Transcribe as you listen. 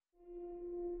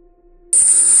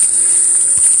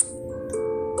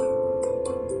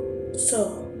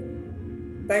So,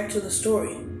 back to the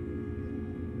story.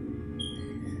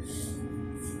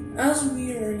 As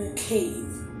we are in a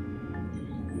cave,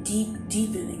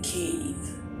 deep in a cave,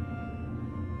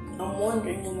 I'm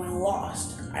wondering, am I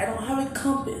lost? I don't have a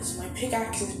compass. My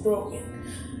pickaxe is broken.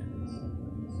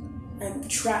 I'm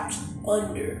trapped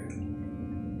under.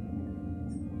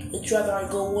 It's rather I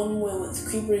go one way with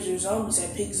creepers or zombies. I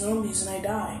pick zombies and I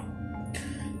die.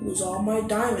 Lose all my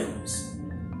diamonds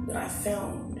that I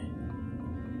found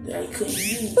that I couldn't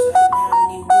use. I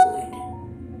didn't have any wood.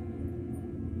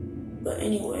 But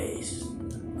anyways,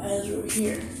 as we're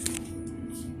here,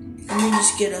 let me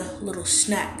just get a little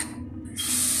snack.